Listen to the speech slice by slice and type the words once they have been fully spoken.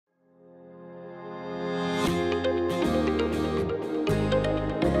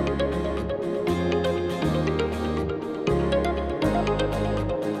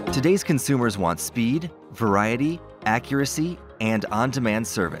Today's consumers want speed, variety, accuracy, and on-demand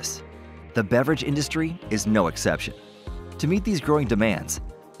service. The beverage industry is no exception. To meet these growing demands,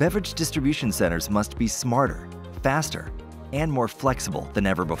 beverage distribution centers must be smarter, faster, and more flexible than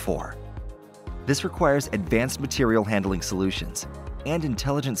ever before. This requires advanced material handling solutions and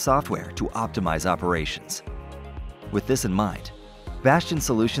intelligent software to optimize operations. With this in mind, Bastian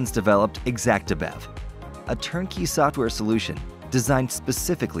Solutions developed ExactaBEV, a turnkey software solution designed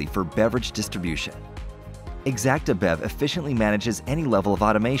specifically for beverage distribution. ExactaBEV efficiently manages any level of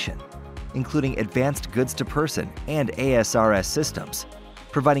automation, including advanced goods-to-person and ASRS systems,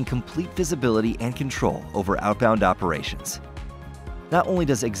 providing complete visibility and control over outbound operations. Not only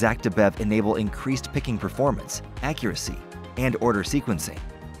does ExactaBEV enable increased picking performance, accuracy, and order sequencing,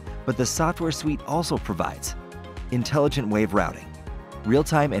 but the software suite also provides intelligent wave routing,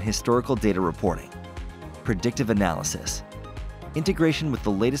 real-time and historical data reporting, predictive analysis, integration with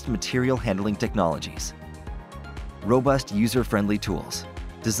the latest material handling technologies, robust user-friendly tools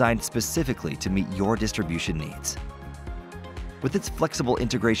designed specifically to meet your distribution needs. With its flexible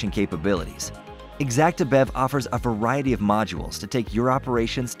integration capabilities, ExactaBEV offers a variety of modules to take your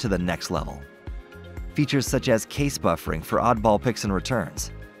operations to the next level. Features such as case buffering for oddball picks and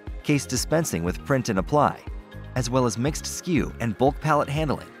returns, case dispensing with print and apply, as well as mixed SKU and bulk pallet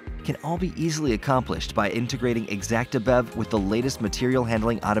handling can all be easily accomplished by integrating ExactaBEV with the latest material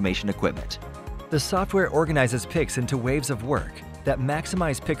handling automation equipment. The software organizes picks into waves of work that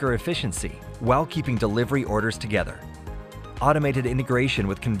maximize picker efficiency while keeping delivery orders together. Automated integration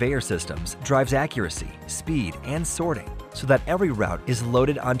with conveyor systems drives accuracy, speed, and sorting so that every route is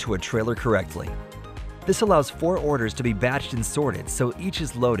loaded onto a trailer correctly. This allows 4 orders to be batched and sorted so each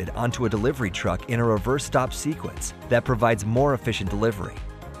is loaded onto a delivery truck in a reverse stop sequence that provides more efficient delivery.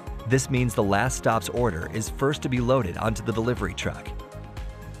 This means the last stop's order is first to be loaded onto the delivery truck.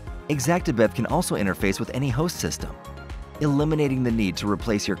 ExactaBEV can also interface with any host system, eliminating the need to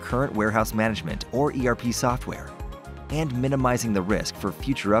replace your current warehouse management or ERP software, and minimizing the risk for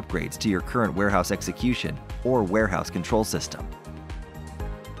future upgrades to your current warehouse execution or warehouse control system.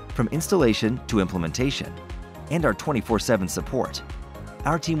 From installation to implementation and our 24/7 support,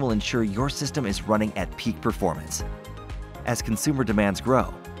 our team will ensure your system is running at peak performance. As consumer demands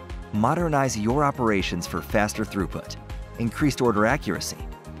grow, modernize your operations for faster throughput, increased order accuracy,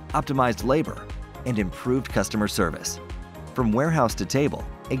 optimized labor, and improved customer service. From warehouse to table,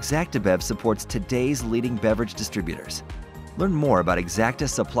 ExactaBEV supports today's leading beverage distributors. Learn more about Exacta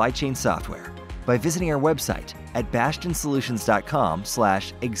supply chain software by visiting our website at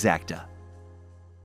bastiansolutions.com/Exacta.